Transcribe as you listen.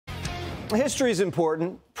History is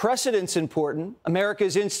important. Precedent's important.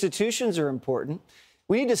 America's institutions are important.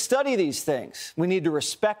 We need to study these things. We need to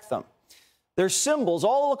respect them. There's symbols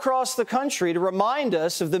all across the country to remind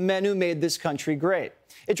us of the men who made this country great.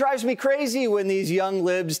 It drives me crazy when these young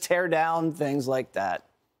libs tear down things like that.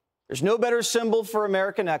 There's no better symbol for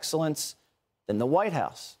American excellence than the White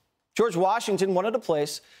House. George Washington wanted a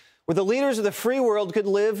place where the leaders of the free world could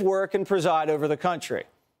live, work, and preside over the country.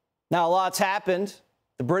 Now, a lot's happened.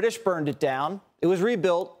 The British burned it down. It was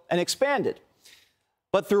rebuilt and expanded.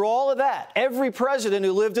 But through all of that, every president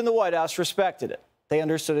who lived in the White House respected it. They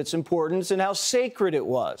understood its importance and how sacred it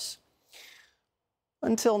was.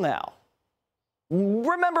 Until now.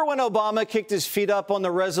 Remember when Obama kicked his feet up on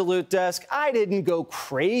the Resolute desk? I didn't go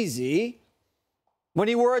crazy. When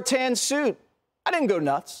he wore a tan suit, I didn't go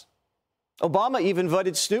nuts. Obama even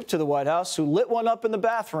invited Snoop to the White House, who lit one up in the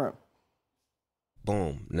bathroom.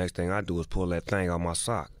 Boom. Next thing I do is pull that thing out my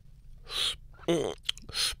sock. I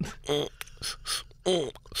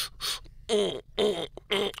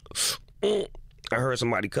heard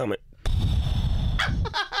somebody coming.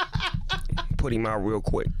 Put him out real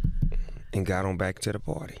quick and got on back to the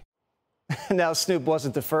party. Now, Snoop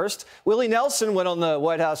wasn't the first. Willie Nelson went on the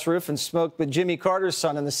White House roof and smoked with Jimmy Carter's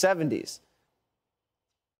son in the 70s.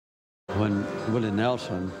 When Willie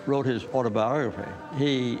Nelson wrote his autobiography,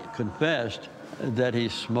 he confessed that he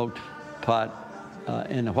smoked pot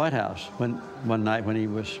in the White House one night when he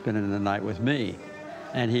was spending the night with me.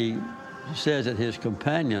 And he says that his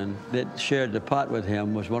companion that shared the pot with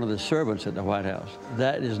him was one of the servants at the White House.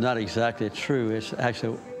 That is not exactly true. It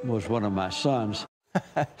actually was one of my sons.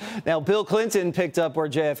 Now, Bill Clinton picked up where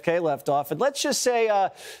JFK left off, and let's just say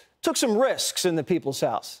took some risks in the People's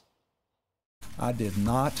House. I did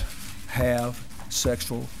not have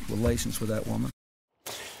sexual relations with that woman.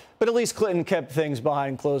 But at least Clinton kept things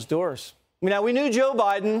behind closed doors. Now, we knew Joe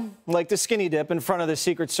Biden liked to skinny dip in front of the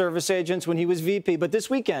Secret Service agents when he was VP, but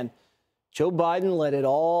this weekend, Joe Biden let it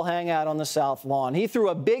all hang out on the South Lawn. He threw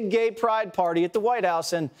a big gay pride party at the White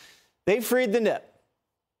House, and they freed the nip.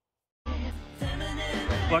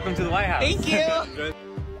 Welcome to the White House. Thank you.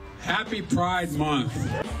 Happy Pride Month.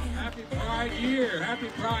 Happy Pride Year. Happy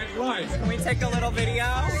Pride Life. Can we take a little video?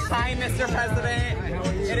 Hi, Mr. President.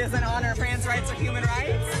 It is an honor. Trans rights are human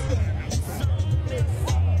rights.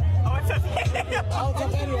 Oh, it's a video. Oh, it's a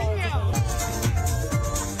video.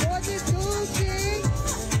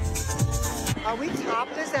 Are we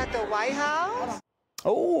topless at the White House?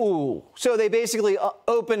 Oh, so they basically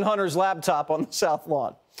opened Hunter's laptop on the South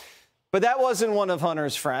Lawn. But that wasn't one of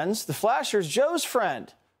Hunter's friends. The Flasher's Joe's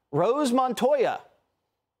friend, Rose Montoya.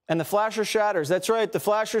 And the Flasher shatters. That's right, the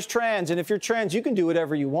Flasher's trans. And if you're trans, you can do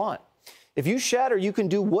whatever you want. If you shatter, you can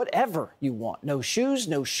do whatever you want. No shoes,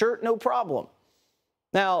 no shirt, no problem.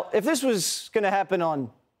 Now, if this was going to happen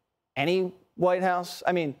on any White House,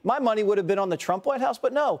 I mean, my money would have been on the Trump White House.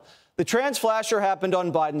 But no, the trans Flasher happened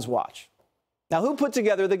on Biden's watch. Now, who put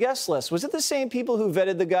together the guest list? Was it the same people who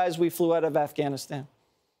vetted the guys we flew out of Afghanistan?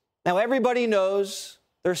 Now, everybody knows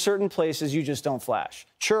there are certain places you just don't flash.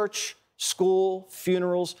 Church, school,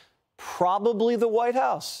 funerals, probably the White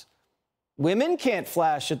House. Women can't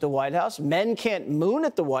flash at the White House. Men can't moon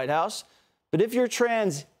at the White House. But if you're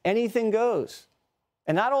trans, anything goes.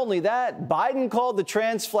 And not only that, Biden called the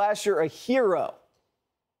trans flasher a hero.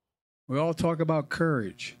 We all talk about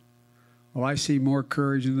courage. Well, I see more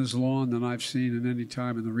courage in this lawn than I've seen in any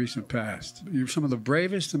time in the recent past. You're some of the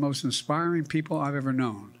bravest and most inspiring people I've ever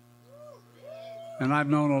known. And I've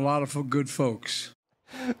known a lot of good folks.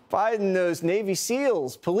 Biden knows Navy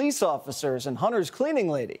SEALs, police officers, and Hunter's cleaning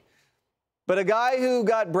lady. But a guy who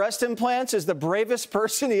got breast implants is the bravest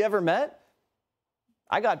person he ever met?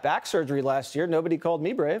 I got back surgery last year. Nobody called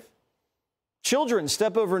me brave. Children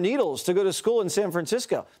step over needles to go to school in San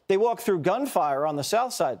Francisco. They walk through gunfire on the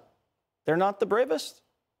South Side. They're not the bravest?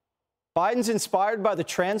 Biden's inspired by the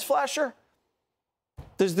trans flasher?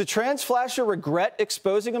 Does the trans flasher regret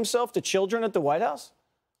exposing himself to children at the White House?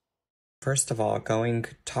 First of all, going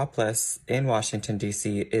topless in Washington,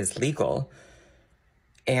 D.C. is legal,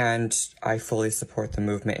 and I fully support the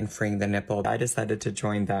movement in freeing the nipple. I decided to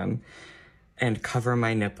join them and cover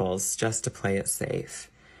my nipples just to play it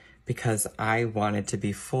safe because I wanted to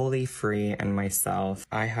be fully free and myself.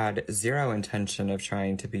 I had zero intention of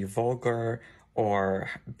trying to be vulgar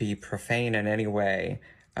or be profane in any way.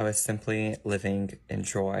 I was simply living in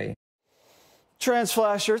joy. Trans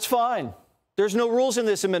flasher, it's fine. There's no rules in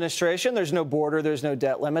this administration. There's no border. There's no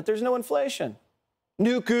debt limit. There's no inflation.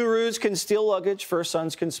 New gurus can steal luggage. First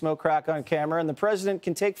sons can smoke crack on camera. And the president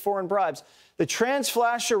can take foreign bribes. The trans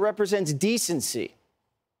flasher represents decency.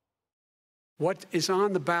 What is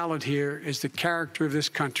on the ballot here is the character of this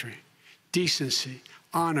country. decency,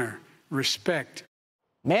 honor, respect.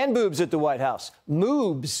 Man boobs at the White House.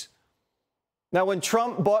 Moobs. Now, when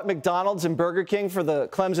Trump bought McDonald's and Burger King for the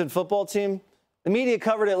Clemson football team, the media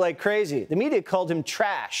covered it like crazy. The media called him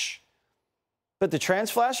trash. But the trans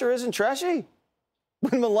flasher isn't trashy.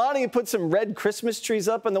 When Melania put some red Christmas trees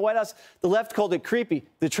up in the White House, the left called it creepy.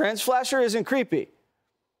 The trans flasher isn't creepy.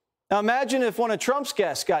 Now, imagine if one of Trump's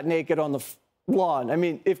guests got naked on the lawn. I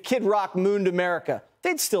mean, if Kid Rock mooned America,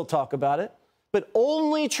 they'd still talk about it. But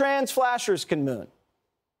only trans flashers can moon.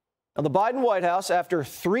 Now, the Biden White House, after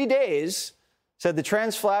 3 days, said the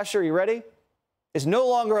trans flasher, you ready, is no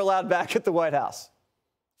longer allowed back at the White House.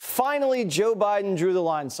 Finally, Joe Biden drew the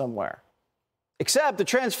line somewhere. Except the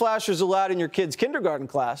trans flasher is allowed in your kid's kindergarten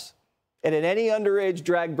class and at any underage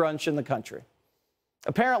drag brunch in the country.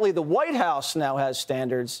 Apparently, the White House now has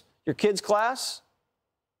standards. Your kid's class,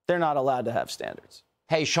 they're not allowed to have standards.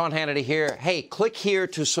 Hey, Sean Hannity here. Hey, click here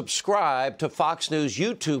to subscribe to Fox News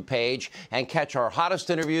YouTube page and catch our hottest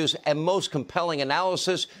interviews and most compelling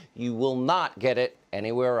analysis. You will not get it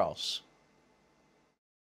anywhere else.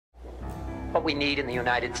 What we need in the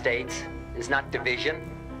United States is not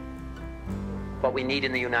division. What we need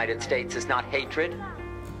in the United States is not hatred.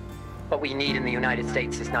 What we need in the United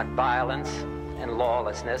States is not violence and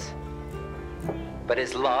lawlessness, but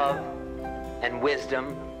is love and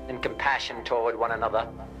wisdom and compassion toward one another.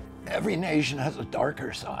 Every nation has a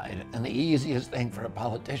darker side, and the easiest thing for a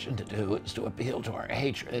politician to do is to appeal to our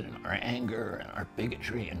hatred and our anger and our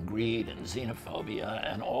bigotry and greed and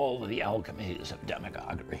xenophobia and all of the alchemies of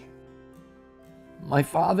demagoguery. My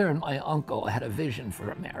father and my uncle had a vision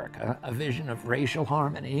for America, a vision of racial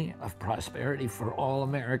harmony, of prosperity for all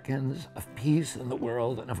Americans, of peace in the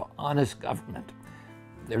world, and of honest government.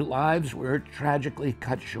 Their lives were tragically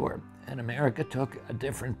cut short, and America took a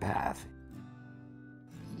different path.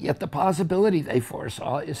 Yet the possibility they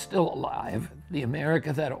foresaw is still alive, the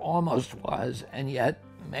America that almost was, and yet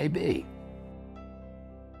may be.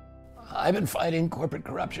 I've been fighting corporate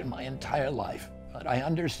corruption my entire life, but I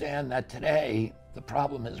understand that today the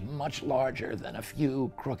problem is much larger than a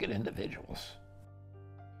few crooked individuals.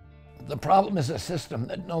 The problem is a system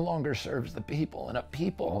that no longer serves the people, and a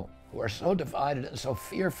people who are so divided and so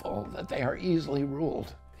fearful that they are easily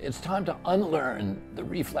ruled. It's time to unlearn the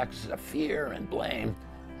reflexes of fear and blame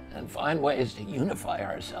and find ways to unify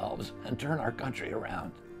ourselves and turn our country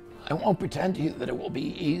around. I won't pretend to you that it will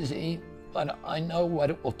be easy, but I know what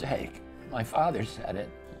it will take. My father said it: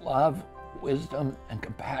 love, wisdom, and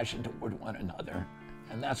compassion toward one another,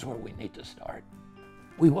 and that's where we need to start.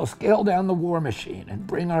 We will scale down the war machine and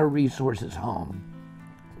bring our resources home.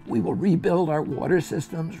 We will rebuild our water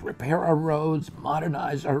systems, repair our roads,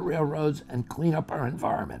 modernize our railroads, and clean up our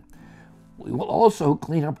environment. We will also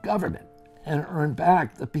clean up government and earn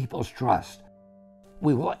back the people's trust.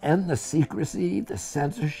 We will end the secrecy, the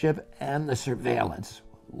censorship, and the surveillance.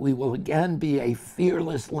 We will again be a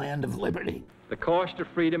fearless land of liberty. The cost of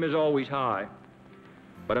freedom is always high,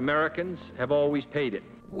 but Americans have always paid it.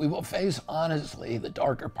 We will face honestly the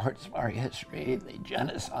darker parts of our history, the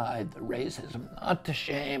genocide, the racism, not to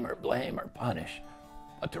shame or blame or punish,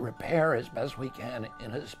 but to repair as best we can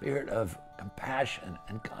in a spirit of compassion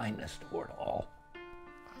and kindness toward all.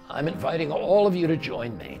 I'm inviting all of you to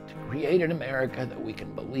join me to create an America that we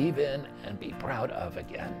can believe in and be proud of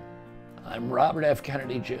again. I'm Robert F.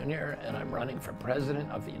 Kennedy Jr., and I'm running for President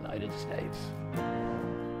of the United States.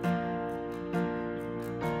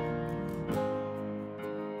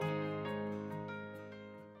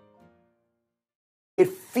 It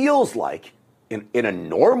feels like in a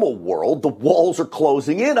normal world, the walls are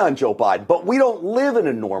closing in on Joe Biden, but we don't live in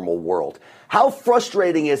a normal world. How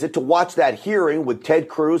frustrating is it to watch that hearing with Ted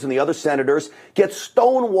Cruz and the other senators get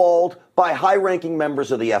stonewalled by high-ranking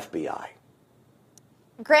members of the FBI?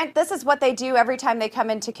 Grant, this is what they do every time they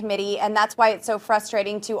come into committee, and that's why it's so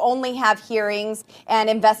frustrating to only have hearings and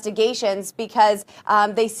investigations, because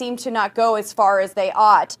they seem to not go as far as they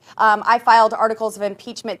ought. I filed articles of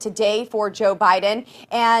impeachment today for Joe Biden,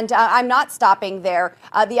 and I'm not stopping there.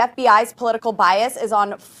 The FBI's political bias is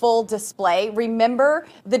on full display. Remember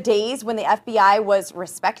the days when the FBI was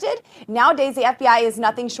respected? Nowadays, the FBI is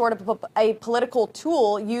nothing short of a political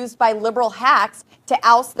tool used by liberal hacks to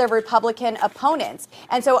oust their Republican opponents.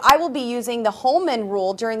 And so I will be using the Holman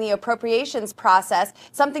rule during the appropriations process,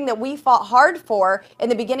 something that we fought hard for in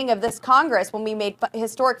the beginning of this Congress when we made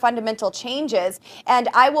historic fundamental changes. And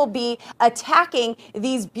I will be attacking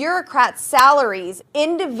these bureaucrats' salaries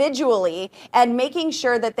individually and making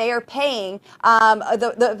sure that they are paying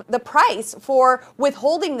the price for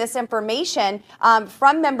withholding this information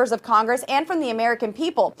from members of Congress and from the American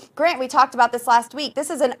people. Grant, we talked about this last week. This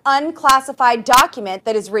is an unclassified document. document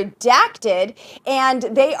that is redacted, and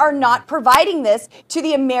they are not providing this to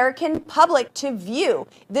the American public to view.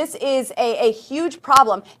 This is a huge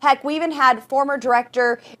problem. Heck, we even had former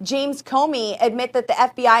Director James Comey admit that the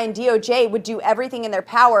FBI and DOJ would do everything in their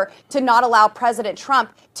power to not allow President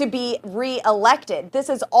Trump to be re-elected. This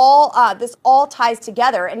all ties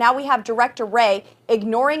together. And now we have Director Wray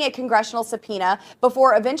ignoring a congressional subpoena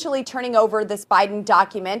before eventually turning over this Biden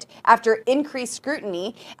document after increased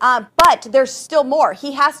scrutiny. But there's still more.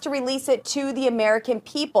 He has to release it to the American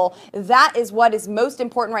people. That is what is most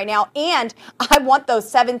important right now. And I want those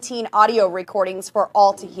 17 audio recordings for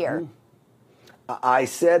all to hear. I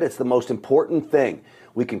said it's the most important thing.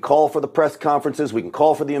 We can call for the press conferences. We can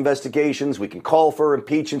call for the investigations. We can call for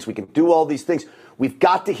impeachments. We can do all these things. We've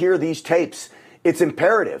got to hear these tapes. It's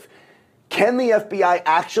imperative. Can the FBI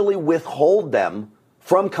actually withhold them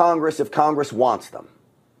from Congress if Congress wants them?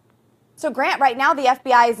 So, Grant, right now the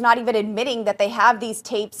FBI is not even admitting that they have these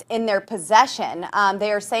tapes in their possession.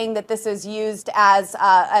 They are saying that this is used as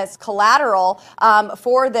collateral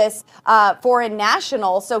for this foreign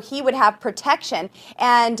national, so he would have protection.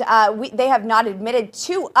 And they have not admitted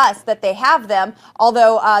to us that they have them,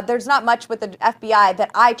 although there's not much with the FBI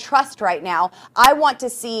that I trust right now. I want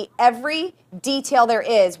to see every detail there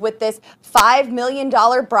is with this $5 million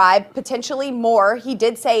bribe, potentially more. He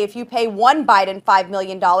did say if you pay one Biden $5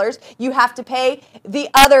 million, you have to pay the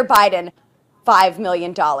other Biden $5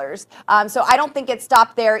 million. So I don't think it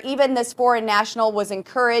stopped there. Even this foreign national was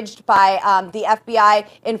encouraged by the FBI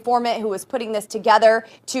informant who was putting this together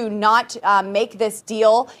to not make this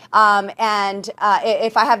deal. And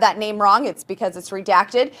if I have that name wrong, it's because it's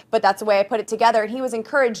redacted, but that's the way I put it together. And he was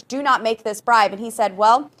encouraged, do not make this bribe. And he said,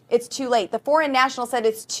 well, it's too late. The foreign national said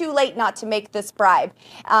it's too late not to make this bribe.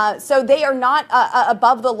 So they are not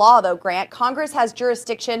above the law, though, Grant. Congress has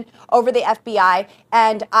jurisdiction over the FBI.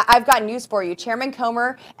 And I've got news for you. Chairman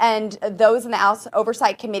Comer and those in the House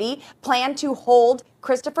Oversight Committee plan to hold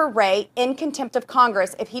Christopher Wray in contempt of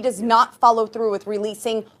Congress if he does not follow through with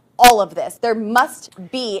releasing all of this. There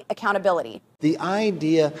must be accountability. The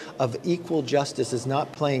idea of equal justice is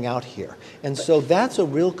not playing out here. And so that's a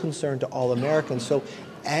real concern to all Americans. So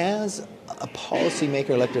as a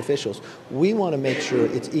policymaker, elected officials, we want to make sure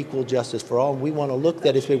it's equal justice for all. We want to look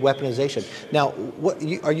at it as a weaponization. Now,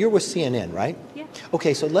 you're with CNN, right? Yeah.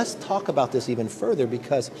 Okay, so let's talk about this even further,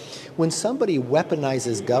 because when somebody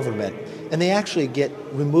weaponizes government and they actually get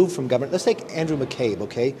removed from government, let's take Andrew McCabe,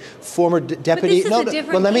 okay, former deputy. But this is a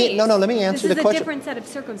different let me case. let me answer the question. This is a different set of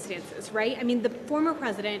circumstances, right? I mean, the former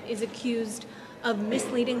president is accused of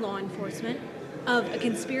misleading law enforcement, of a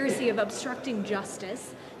conspiracy of obstructing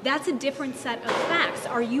justice. That's a different set of facts.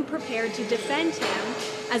 Are you prepared to defend him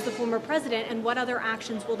as the former president, and what other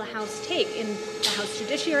actions will the House take in the House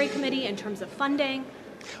Judiciary Committee in terms of funding?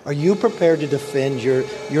 Are you prepared to defend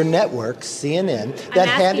your network, CNN?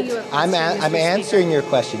 I'm answering your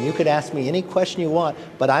question. You could ask me any question you want,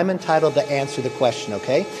 but I'm entitled to answer the question,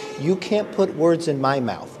 okay? You can't put words in my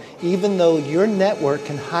mouth. Even though your network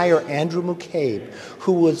can hire Andrew McCabe,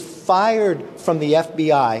 who was fired from the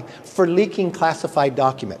FBI for leaking classified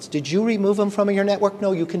documents. Did you remove him from your network?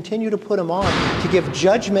 No, you continue to put him on to give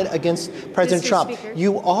judgment against President Trump. Speaker.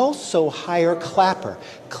 You also hire Clapper.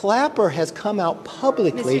 Clapper has come out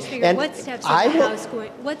publicly. Mr. Speaker, and what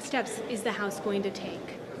steps is the House going to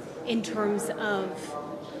take in terms of,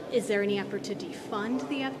 is there any effort to defund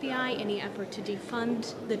the FBI, any effort to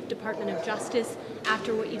defund the Department of Justice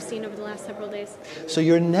after what you've seen over the last several days? So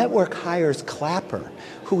your network hires Clapper,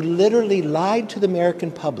 who literally lied to the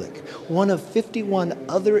American public, one of 51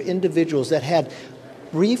 other individuals that had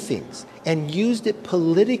briefings and used it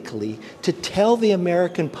politically to tell the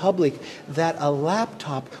American public that a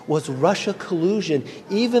laptop was Russia collusion,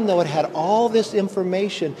 even though it had all this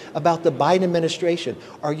information about the Biden administration.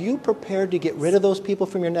 Are you prepared to get rid of those people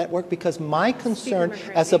from your network? Because my concern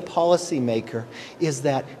as a policymaker is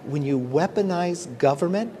that when you weaponize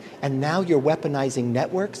government and now you're weaponizing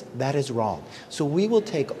networks, that is wrong. So we will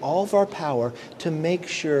take all of our power to make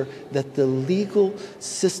sure that the legal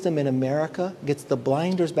system in America gets the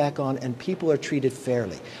blinders back on and people are treated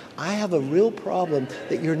fairly. I have a real problem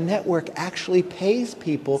that your network actually pays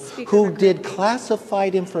people who did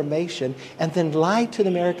classified information and then lied to the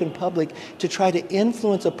American public to try to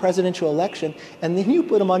influence a presidential election, and then you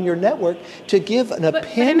put them on your network to give an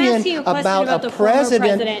opinion about a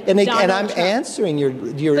president. And I'm answering your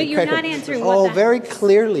But you're not answering what very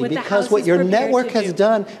clearly, because what your network has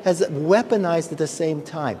done has weaponized at the same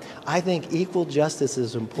time. I think equal justice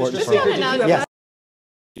is important. Yes.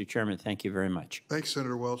 Mr. Chairman, thank you very much. Thanks,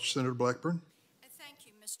 Senator Welch. Senator Blackburn. Thank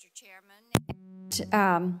you, Mr.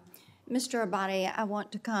 Chairman. Mr. Abate, I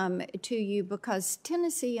want to come to you because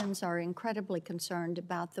Tennesseans are incredibly concerned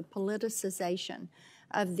about the politicization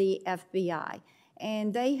of the FBI.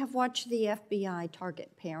 And they have watched the FBI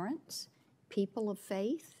target parents, people of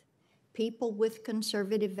faith, people with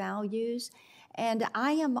conservative values. And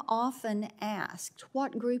I am often asked,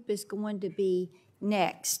 what group is going to be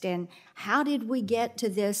next? And how did we get to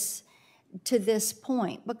this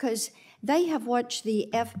point? Because they have watched the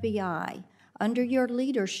FBI under your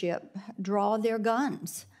leadership draw their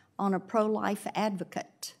guns on a pro-life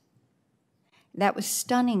advocate. That was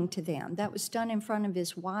stunning to them. That was done in front of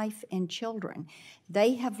his wife and children.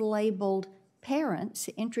 They have labeled parents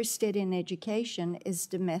interested in education as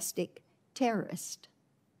domestic terrorists.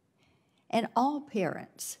 And all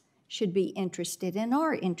parents should be interested and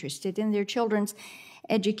are interested in their children's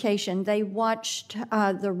education. They watched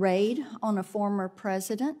the raid on a former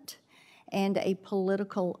president and a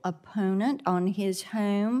political opponent on his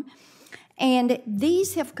home. And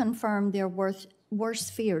these have confirmed their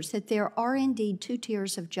worst fears, that there are indeed two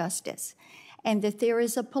tiers of justice, and that there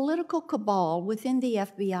is a political cabal within the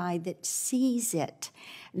FBI that sees it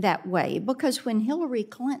that way. Because when Hillary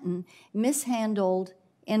Clinton mishandled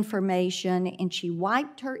information and she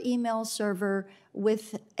wiped her email server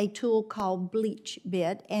with a tool called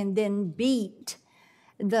BleachBit and then beat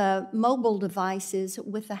the mobile devices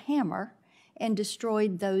with a hammer and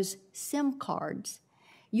destroyed those SIM cards,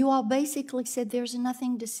 you all basically said there's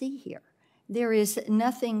nothing to see here. There is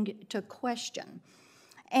nothing to question.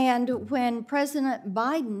 And when President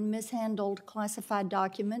Biden mishandled classified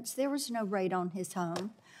documents, there was no raid on his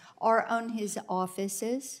home or on his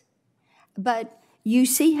offices. But you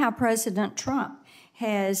see how President Trump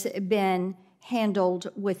has been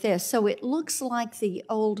handled with this. So it looks like the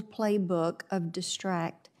old playbook of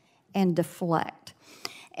distract and deflect.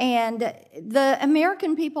 And the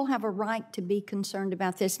American people have a right to be concerned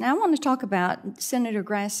about this. Now, I want to talk about Senator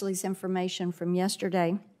Grassley's information from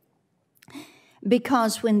yesterday,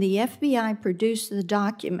 because when the FBI produced the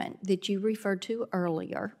document that you referred to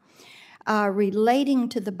earlier relating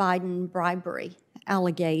to the Biden bribery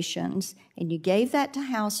allegations, and you gave that to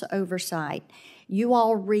House oversight, you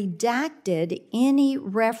all redacted any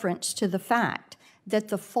reference to the fact that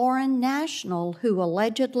the foreign national who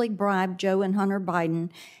allegedly bribed Joe and Hunter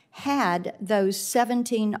Biden had those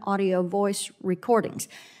 17 audio voice recordings.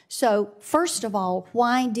 So, first of all,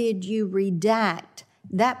 why did you redact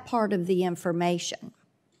that part of the information?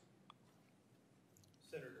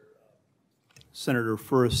 Senator,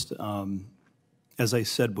 first, as I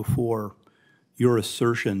said before, your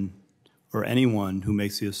assertion, or anyone who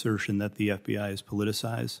makes the assertion that the FBI is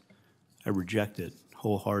politicized, I reject it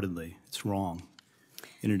wholeheartedly. It's wrong.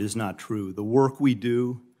 And it is not true. The work we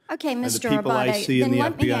do, okay, and the Mr. people I Abate, see in then the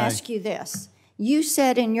let me FBI, ask you this. You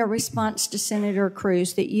said in your response to Senator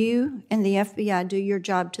Cruz that you and the FBI do your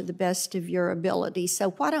job to the best of your ability.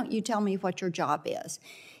 So why don't you tell me what your job is?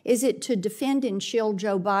 Is it to defend and shield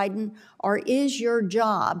Joe Biden, or is your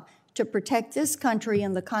job to protect this country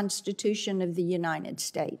and the Constitution of the United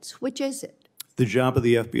States? Which is it? the job of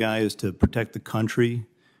the FBI is to protect the country,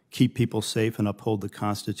 keep people safe, and uphold the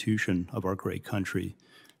Constitution of our great country.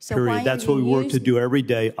 So period. That's what we work to do every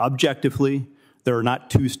day. Objectively, there are not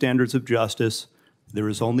two standards of justice. There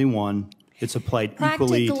is only one. It's applied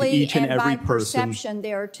equally to each and every by person. Perception,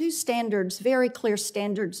 there are two standards, very clear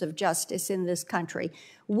standards of justice in this country.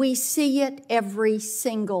 We see it every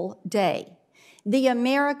single day. The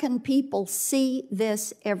American people see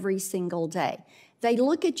this every single day. They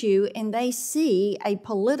look at you and they see a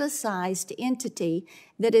politicized entity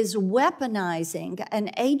that is weaponizing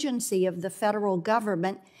an agency of the federal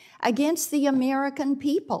government against the American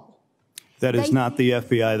people. That is not the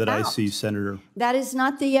FBI that I see, Senator. That is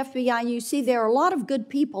not the FBI you see. There are a lot of good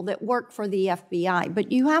people that work for the FBI,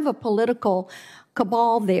 but you have a political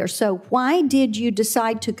cabal there. So why did you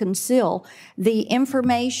decide to conceal the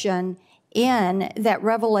information in that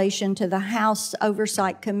revelation to the House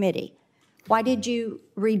Oversight Committee? Why did you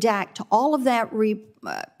redact all of that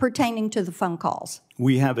pertaining to the phone calls?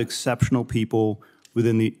 We have exceptional people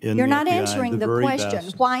within the FBI. You're not answering the question.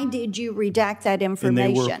 Best. Why did you redact that information?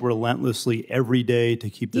 And they work relentlessly every day to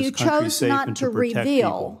keep this country safe and to protect people. You chose not to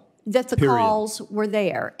reveal that the calls were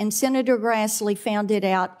there, and Senator Grassley found it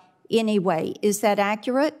out anyway. Is that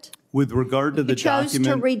accurate? With regard to the document,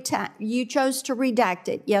 you chose to redact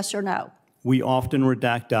it, yes or no? We often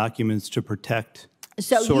redact documents to protect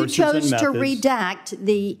so sources you chose and to methods.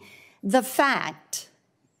 redact the fact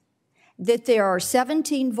that there are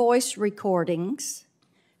 17 voice recordings,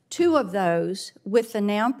 2 of those with the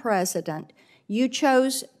now president. You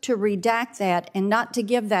chose to redact that and not to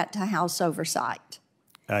give that to House Oversight.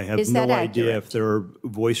 I have Is no that idea accurate? if there are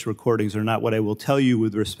voice recordings or not. What I will tell you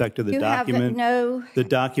with respect to the You have document, no- the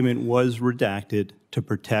document was redacted to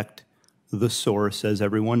protect the source, as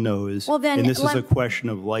everyone knows. Well, then and this is let- a question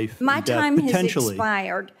of life My and death, time has potentially.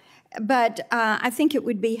 expired, but I think it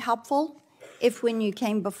would be helpful if when you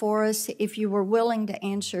came before us, if you were willing to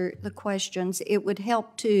answer the questions, it would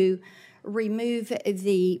help to remove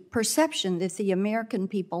the perception that the American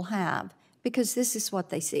people have, because this is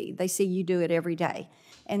what they see. They see you do it every day,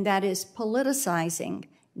 and that is politicizing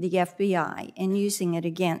the FBI and using it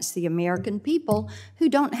against the American people who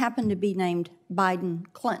don't happen to be named Biden,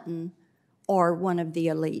 Clinton, or one of the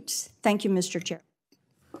elites. Thank you, Mr. Chair.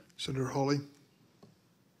 Senator Hawley.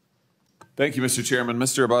 Thank you, Mr. Chairman.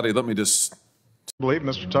 Mr. Abadi, let me just believe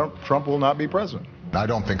Mr. Trump will not be president. I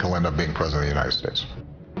don't think he'll end up being president of the United States.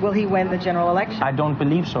 Will he win the general election? I don't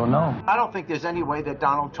believe so, no. I don't think there's any way that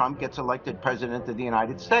Donald Trump gets elected president of the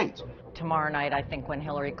United States. Tomorrow night, I think when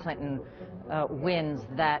Hillary Clinton wins,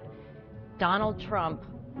 that Donald Trump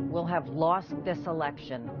will have lost this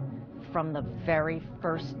election from the very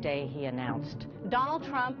first day he announced. Donald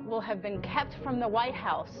Trump will have been kept from the White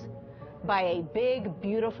House by a big,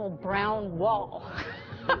 beautiful brown wall.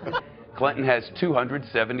 Clinton has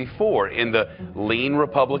 274 in the lean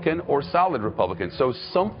Republican or solid Republican. So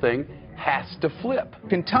something has to flip.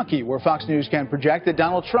 Kentucky, where Fox News can project that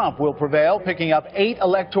Donald Trump will prevail, picking up 8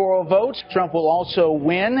 electoral votes. Trump will also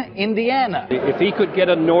win Indiana. If he could get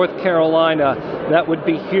a North Carolina, that would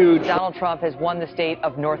be huge. Donald Trump has won the state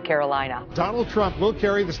of North Carolina. Donald Trump will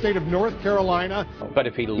carry the state of North Carolina. But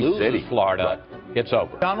if he loses Florida, it's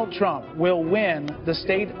over. Donald Trump will win the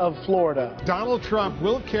state of Florida. Donald Trump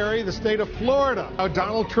will carry the state of Florida.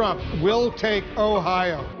 Donald Trump will take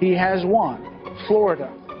Ohio. He has won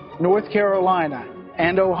Florida, North Carolina,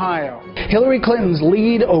 and Ohio. Hillary Clinton's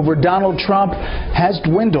lead over Donald Trump has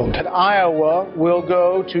dwindled. Iowa will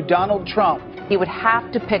go to Donald Trump. He would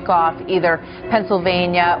have to pick off either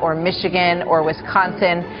Pennsylvania or Michigan or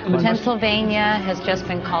Wisconsin. Pennsylvania has just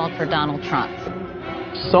been called for Donald Trump.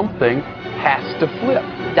 Something has to flip.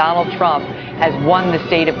 Donald Trump has won the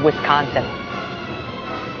state of Wisconsin.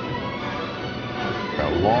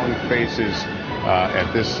 Long faces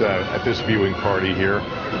at this viewing party here.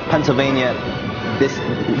 Pennsylvania, this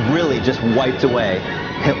really just wiped away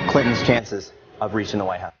Clinton's chances of reaching the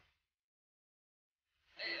White House.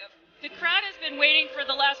 The crowd has been waiting for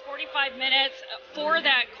the last 45 minutes for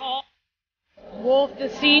that call. Wolf, the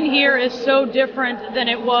scene here is so different than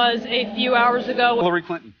it was a few hours ago. Hillary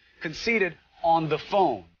Clinton conceded on the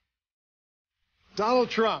phone.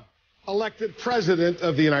 Donald Trump, elected president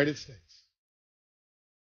of the United States.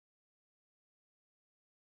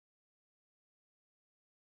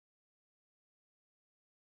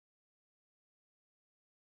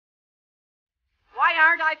 Why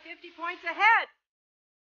aren't I 50 points ahead?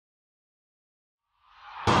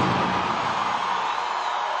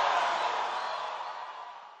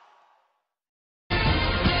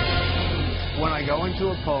 When I go into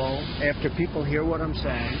a poll, after people hear what I'm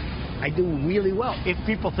saying, I do really well if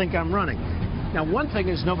people think I'm running. Now, one thing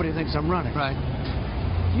is nobody thinks I'm running. Right.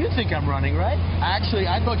 You think I'm running, right? Actually,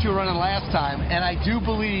 I thought you were running last time, and I do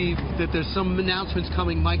believe that there's some announcements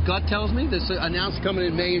coming. My gut tells me there's an announcement coming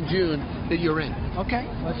in May and June that you're in. Okay,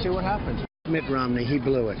 let's see what happens. Mitt Romney, he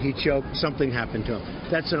blew it. He choked. Something happened to him.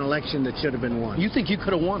 That's an election that should have been won. You think you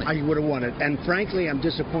could have won it? I would have won it. And frankly, I'm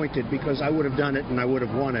disappointed because I would have done it and I would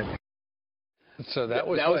have won it. So that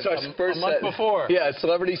was our first a month before. Yeah,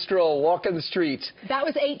 celebrity stroll, walking the streets. That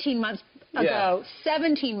was 18 months ago.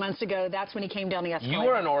 17 months ago, that's when he came down the escalator. You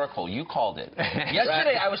were an oracle. You called it.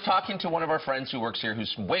 Yesterday, I was talking to one of our friends who works here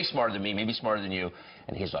who's way smarter than me, maybe smarter than you,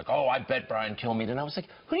 and he's like, oh, I bet Brian Kilmeade. And I was like,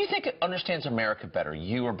 who do you think understands America better,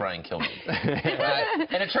 you or Brian Kilmeade? Right?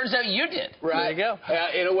 And it turns out you did. Right. There you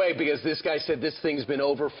go. In a way, because this guy said this thing's been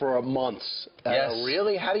over for months. Yes.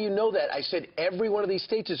 Really? How do you know that? I said every one of these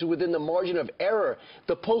states is within the margin of error.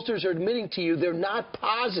 The pollsters are admitting to you they're not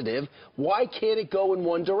positive. Why can't it go in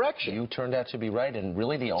one direction? You turned out to be right, and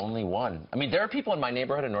really the only one. I mean, there are people in my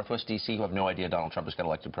neighborhood in Northwest D.C. who have no idea Donald Trump has got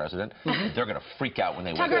elected president. They're going to freak out when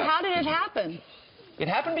they wake up. Tucker, how did it happen? It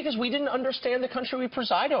happened because we didn't understand the country we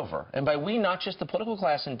preside over. And by we, not just the political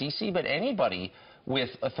class in D.C., but anybody with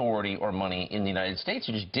authority or money in the United States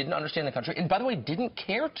who just didn't understand the country and, by the way, didn't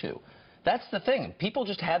care to. That's the thing. People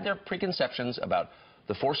just had their preconceptions about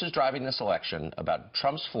the forces driving this election, about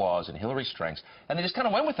Trump's flaws and Hillary's strengths, and they just kind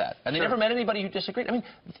of went with that. And they never met anybody who disagreed. I mean,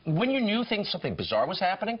 when you knew something bizarre was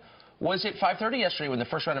happening, was at 5:30 yesterday when the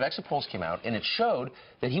first round of exit polls came out, and it showed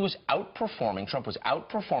that Trump was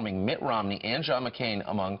outperforming Mitt Romney and John McCain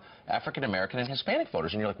among African-American and Hispanic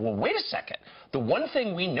voters. And you're like, well, wait a second. The one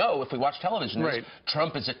thing we know if we watch television is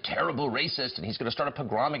Trump is a terrible racist and he's going to start a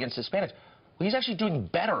pogrom against Hispanics. Well, he's actually doing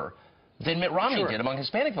better than Mitt Romney did among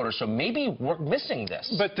Hispanic voters, so maybe we're missing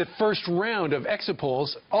this. But the first round of exit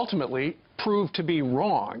polls ultimately proved to be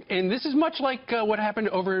wrong. And this is much like what happened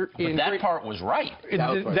over in... But that part was right.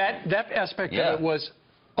 That aspect of it was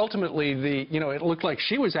ultimately it looked like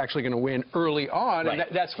she was actually going to win early on, and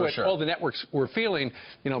that's what all the networks were feeling.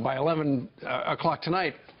 By 11 o'clock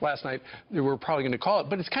last night, they were probably going to call it.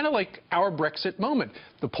 But it's kind of like our Brexit moment.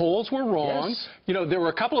 The polls were wrong. Yes. There were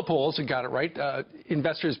a couple of polls that got it right.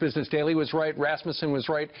 Investors Business Daily was right. Rasmussen was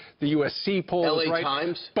right. The USC poll was right. LA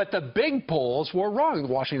Times. But the big polls were wrong.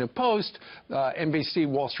 The Washington Post, NBC,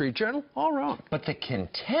 Wall Street Journal, all wrong. But the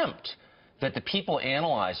contempt that the people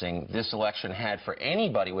analyzing this election had for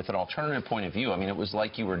anybody with an alternative point of view. I mean, it was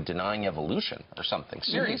like you were denying evolution or something,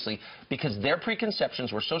 seriously, because their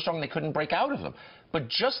preconceptions were so strong they couldn't break out of them. But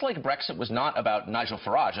just like Brexit was not about Nigel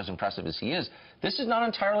Farage, as impressive as he is, this is not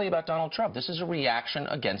entirely about Donald Trump. This is a reaction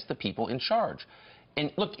against the people in charge.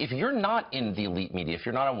 And look, if you're not in the elite media, if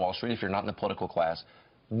you're not on Wall Street, if you're not in the political class,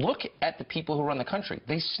 look at the people who run the country.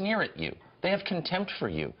 They sneer at you. They have contempt for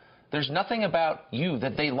you. There's nothing about you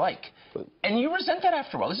that they like. And you resent that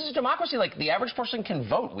after a while. This is a democracy. Like, the average person can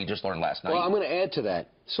vote, we just learned last night. Well, I'm going to add to that.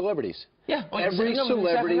 Celebrities. Yeah. Well, every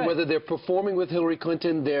celebrity, whether they're performing with Hillary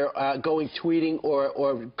Clinton, they're going tweeting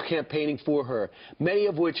or campaigning for her, many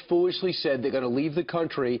of which foolishly said they're going to leave the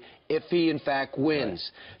country if he, in fact,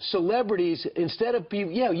 wins. Celebrities, instead of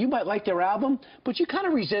being, you might like their album, but you kind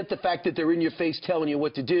of resent the fact that they're in your face telling you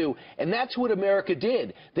what to do. And that's what America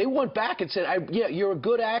did. They went back and said, you're a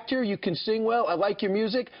good actor, you can sing well, I like your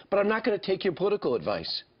music, but I'm not going to take your political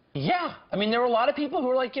advice. Yeah. I mean, there were a lot of people who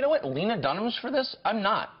were like, you know what, Lena Dunham's for this? I'm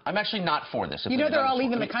not. I'm actually not for this. They're all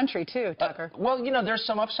leaving the country, too, Tucker. Well, there's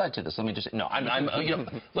some upside to this. Let me just say, no,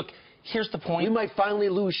 look, here's the point. We might finally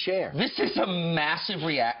lose share. This is a massive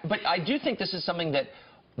reaction. But I do think this is something that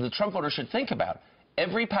the Trump voters should think about.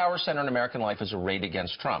 Every power center in American life is arrayed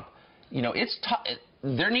against Trump. It's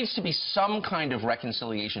there needs to be some kind of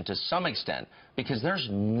reconciliation to some extent, because there's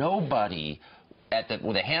nobody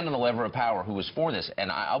with a hand on the lever of power who was for this.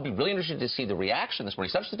 And I'll be really interested to see the reaction this morning.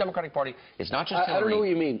 It's not just the Democratic Party. It's not just Hillary. I don't know what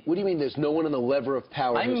you mean. What do you mean there's no one on the lever of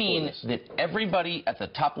power? I mean that everybody at the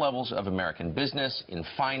top levels of American business, in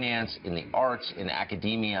finance, in the arts, in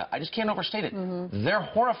academia, I just can't overstate it. They're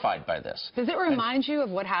horrified by this. Does it remind you of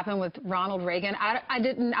what happened with Ronald Reagan?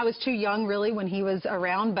 I was too young, really, when he was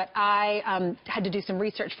around, but I had to do some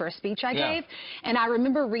research for a speech I gave. And I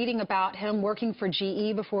remember reading about him working for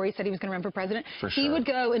GE before he said he was going to run for president. He would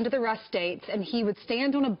go into the Rust States and he would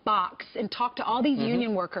stand on a box and talk to all these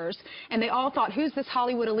union workers, and they all thought, who's this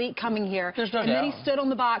Hollywood elite coming here? There's no and doubt. Then he stood on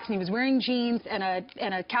the box and he was wearing jeans and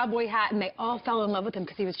a cowboy hat, and they all fell in love with him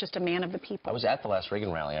because he was just a man of the people. I was at the last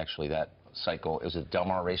Reagan rally, actually, that cycle. It was at Del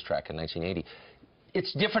Mar Racetrack in 1980.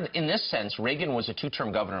 It's different in this sense. Reagan was a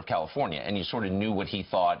two-term governor of California, and you sort of knew what he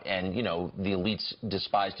thought, and, the elites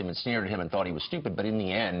despised him and sneered at him and thought he was stupid, but in the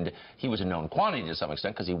end, he was a known quantity to some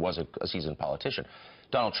extent because he was a seasoned politician.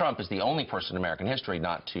 Donald Trump is the only person in American history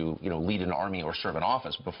not to, lead an army or serve in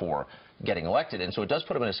office before getting elected, and so it does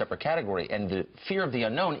put him in a separate category, and the fear of the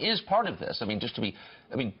unknown is part of this.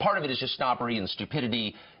 Part of it is just snobbery and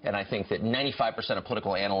stupidity, and I think that 95% of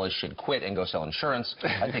political analysts should quit and go sell insurance.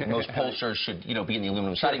 I think most pollsters should, be in the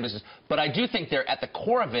aluminum siding business, but I do think at the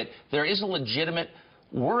core of it, there is a legitimate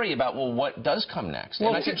worry about, what does come next?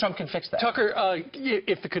 And I think Trump can fix that. Tucker,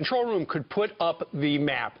 if the control room could put up the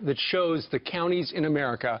map that shows the counties in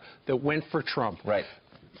America that went for Trump. Right.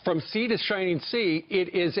 From sea to shining sea,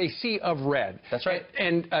 it is a sea of red. That's right.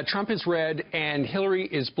 And Trump is red and Hillary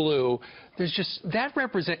is blue.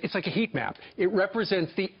 It's like a heat map. It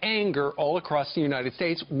represents the anger all across the United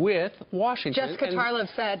States with Washington. Jessica Tarlov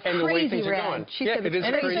said, and the way things are going. She said it is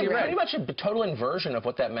crazy red. Pretty much a total inversion of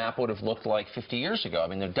what that map would have looked like 50 years ago. I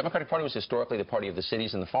mean, the Democratic Party was historically the party of the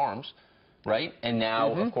cities and the farms, right? And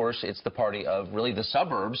now, of course, it's the party of really the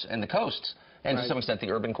suburbs and the coasts. And to some extent,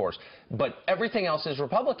 the urban cores. But everything else is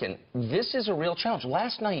Republican. This is a real challenge.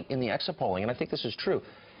 Last night in the exit polling, and I think this is true,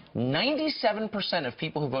 97% of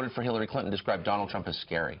people who voted for Hillary Clinton described Donald Trump as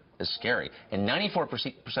scary. And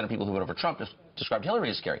 94% of people who voted for Trump described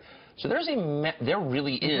Hillary as scary. So there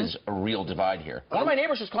really is a real divide here. One of my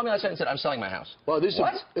neighbors just called me last night and said, I'm selling my house. Well, this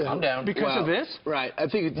what? Calm down. Because of this? Right. I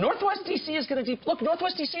think Northwest D.C. is going to... Look,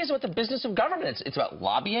 Northwest D.C. is about the business of government. It's about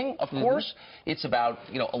lobbying, of course. It's about,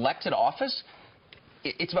 elected office.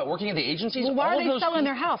 it's about working at the agencies. Well, why are they selling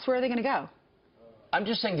their house? Where are they going to go? I'm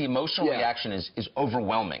just saying the emotional reaction is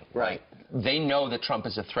overwhelming. Right. They know that Trump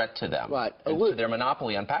is a threat to them, to their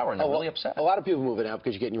monopoly on power, and they're really upset. A lot of people moving out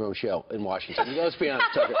because you're getting your own show in Washington. Let's be honest,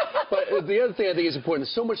 Tucker. But the other thing I think is important,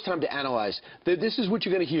 there's so much time to analyze. This is what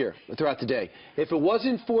you're going to hear throughout the day. If it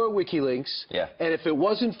wasn't for WikiLeaks, and if it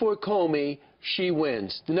wasn't for Comey, she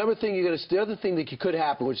wins. The other thing that could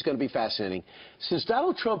happen, which is going to be fascinating, since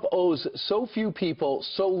Donald Trump owes so few people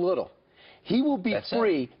so little, he will be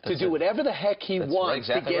free to do whatever the heck he wants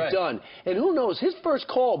to get done. And who knows, his first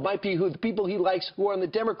call might be the people he likes who are on the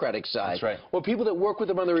Democratic side, or people that work with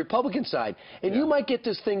him on the Republican side. And you might get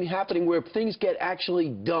this thing happening where things get actually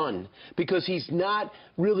done because he's not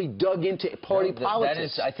really dug into party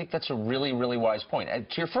politics. I think that's a really, really wise point.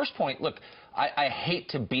 To your first point, look, I hate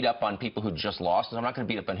to beat up on people who just lost, and I'm not going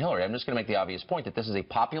to beat up on Hillary. I'm just going to make the obvious point that this is a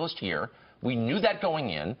populist year. We knew that going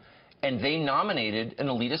in. And they nominated an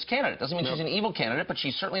elitist candidate. Doesn't mean she's an evil candidate, but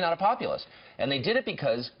she's certainly not a populist. And they did it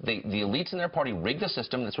because the elites in their party rigged the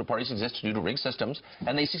system. That's what parties exist to do, to rig systems.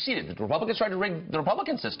 And they succeeded. The Republicans tried to rig the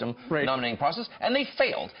Republican system, nominating process, and they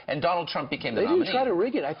failed. And Donald Trump became the nominee. They didn't try to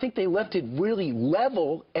rig it. I think they left it really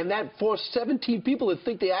level, and that forced 17 people to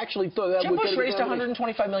think they actually thought that Jim Bush raised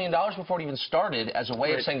 $125 million before it even started as a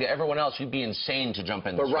way of saying to everyone else, you'd be insane to jump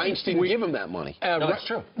in. But Reince didn't give him that money. No, that's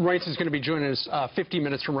true. Reince is going to be joining us 50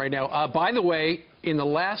 minutes from right now. By the way, in the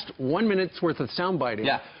last 1 minute's worth of soundbiting,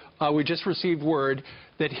 we just received word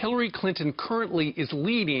that Hillary Clinton currently is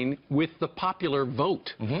leading with the popular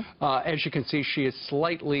vote. As you can see, she is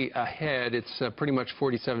slightly ahead. It's pretty much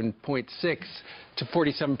 47.6 to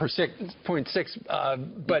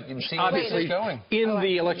 47.6. But obviously, in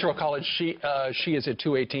the Electoral College, she is at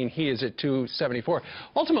 218. He is at 274.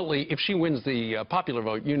 Ultimately, if she wins the popular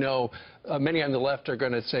vote, you know, many on the left are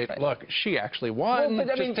going to say, look, she actually won. Well,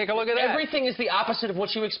 but, Just take a look at that. Everything is the opposite of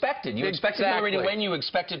what you expected. You expected Hillary to win. You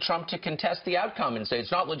expected Trump to contest the outcome and say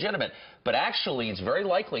it's not legitimate. But actually, it's very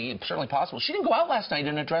likely, certainly possible. She didn't go out last night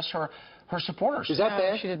and address her supporters. Is that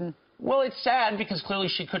bad? She didn't. Well, it's sad because clearly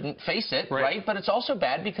she couldn't face it, right? But it's also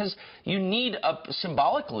bad because you need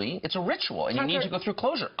symbolically, it's a ritual, and you need to go through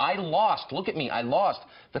closure. I lost. Look at me. I lost.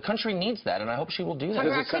 The country needs that, and I hope she will do that.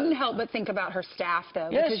 I couldn't help but think about her staff, though,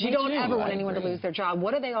 because you don't ever want anyone to lose their job.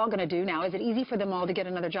 What are they all going to do now? Is it easy for them all to get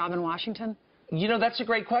another job in Washington? You know, that's a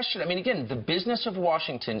great question. I mean, again, the business of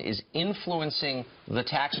Washington is influencing the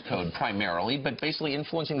tax code primarily, but basically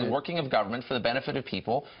influencing the working of government for the benefit of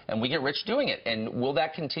people, and we get rich doing it. And will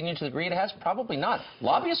that continue to the degree it has? Probably not.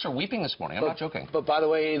 Lobbyists are weeping this morning. I'm not joking. But by the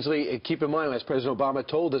way, Ainsley, keep in mind, as President Obama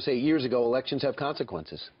told us 8 years ago, elections have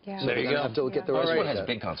consequences. Yeah. So there you go. Have to look at the rest This of one it. has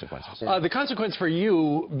big consequences. The consequence for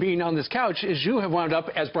you being on this couch is you have wound up,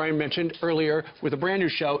 as Brian mentioned earlier, with a brand new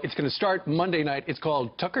show. It's going to start Monday night. It's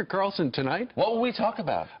called Tucker Carlson Tonight. What will we talk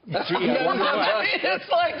about? It's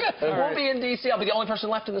like, we'll be in D.C. I'll be the only person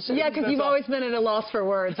left in the city. Yeah, because you've always been at a loss for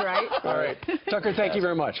words, right? All right. Tucker, thank you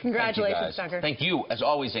very much. Congratulations, Tucker. Thank you, as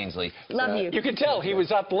always, Ainsley. Love you. You can tell he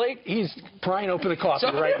was up late. He's prying open the coffee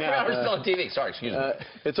right now. We're still on TV. Sorry, excuse me.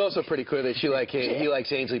 It's also pretty clear that he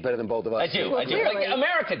likes Ainsley better than both of us. I do. Like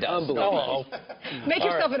America does. Unbelievable. Make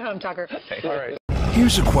yourself at home, Tucker. All right.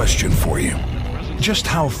 Here's a question for you. Just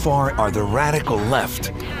how far are the radical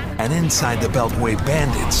left and inside the Beltway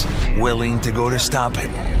bandits willing to go to stop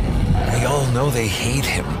him? We all know they hate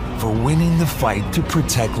him for winning the fight to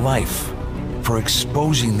protect life, for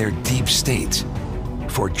exposing their deep state,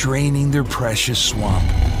 for draining their precious swamp.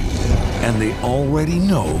 And they already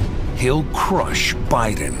know he'll crush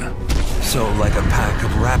Biden. So like a pack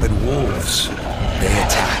of rabid wolves, they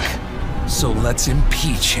attack. So let's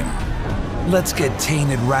impeach him. Let's get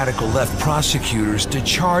tainted radical left prosecutors to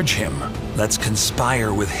charge him. Let's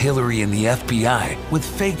conspire with Hillary and the FBI with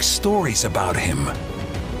fake stories about him.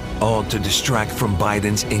 All to distract from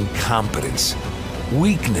Biden's incompetence,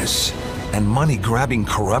 weakness, and money-grabbing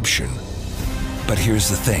corruption. But here's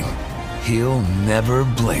the thing, he'll never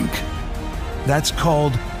blink. That's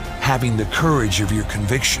called having the courage of your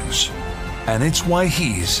convictions. And it's why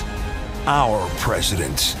he's our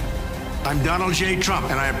president. I'm Donald J.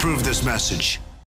 Trump, and I approve this message.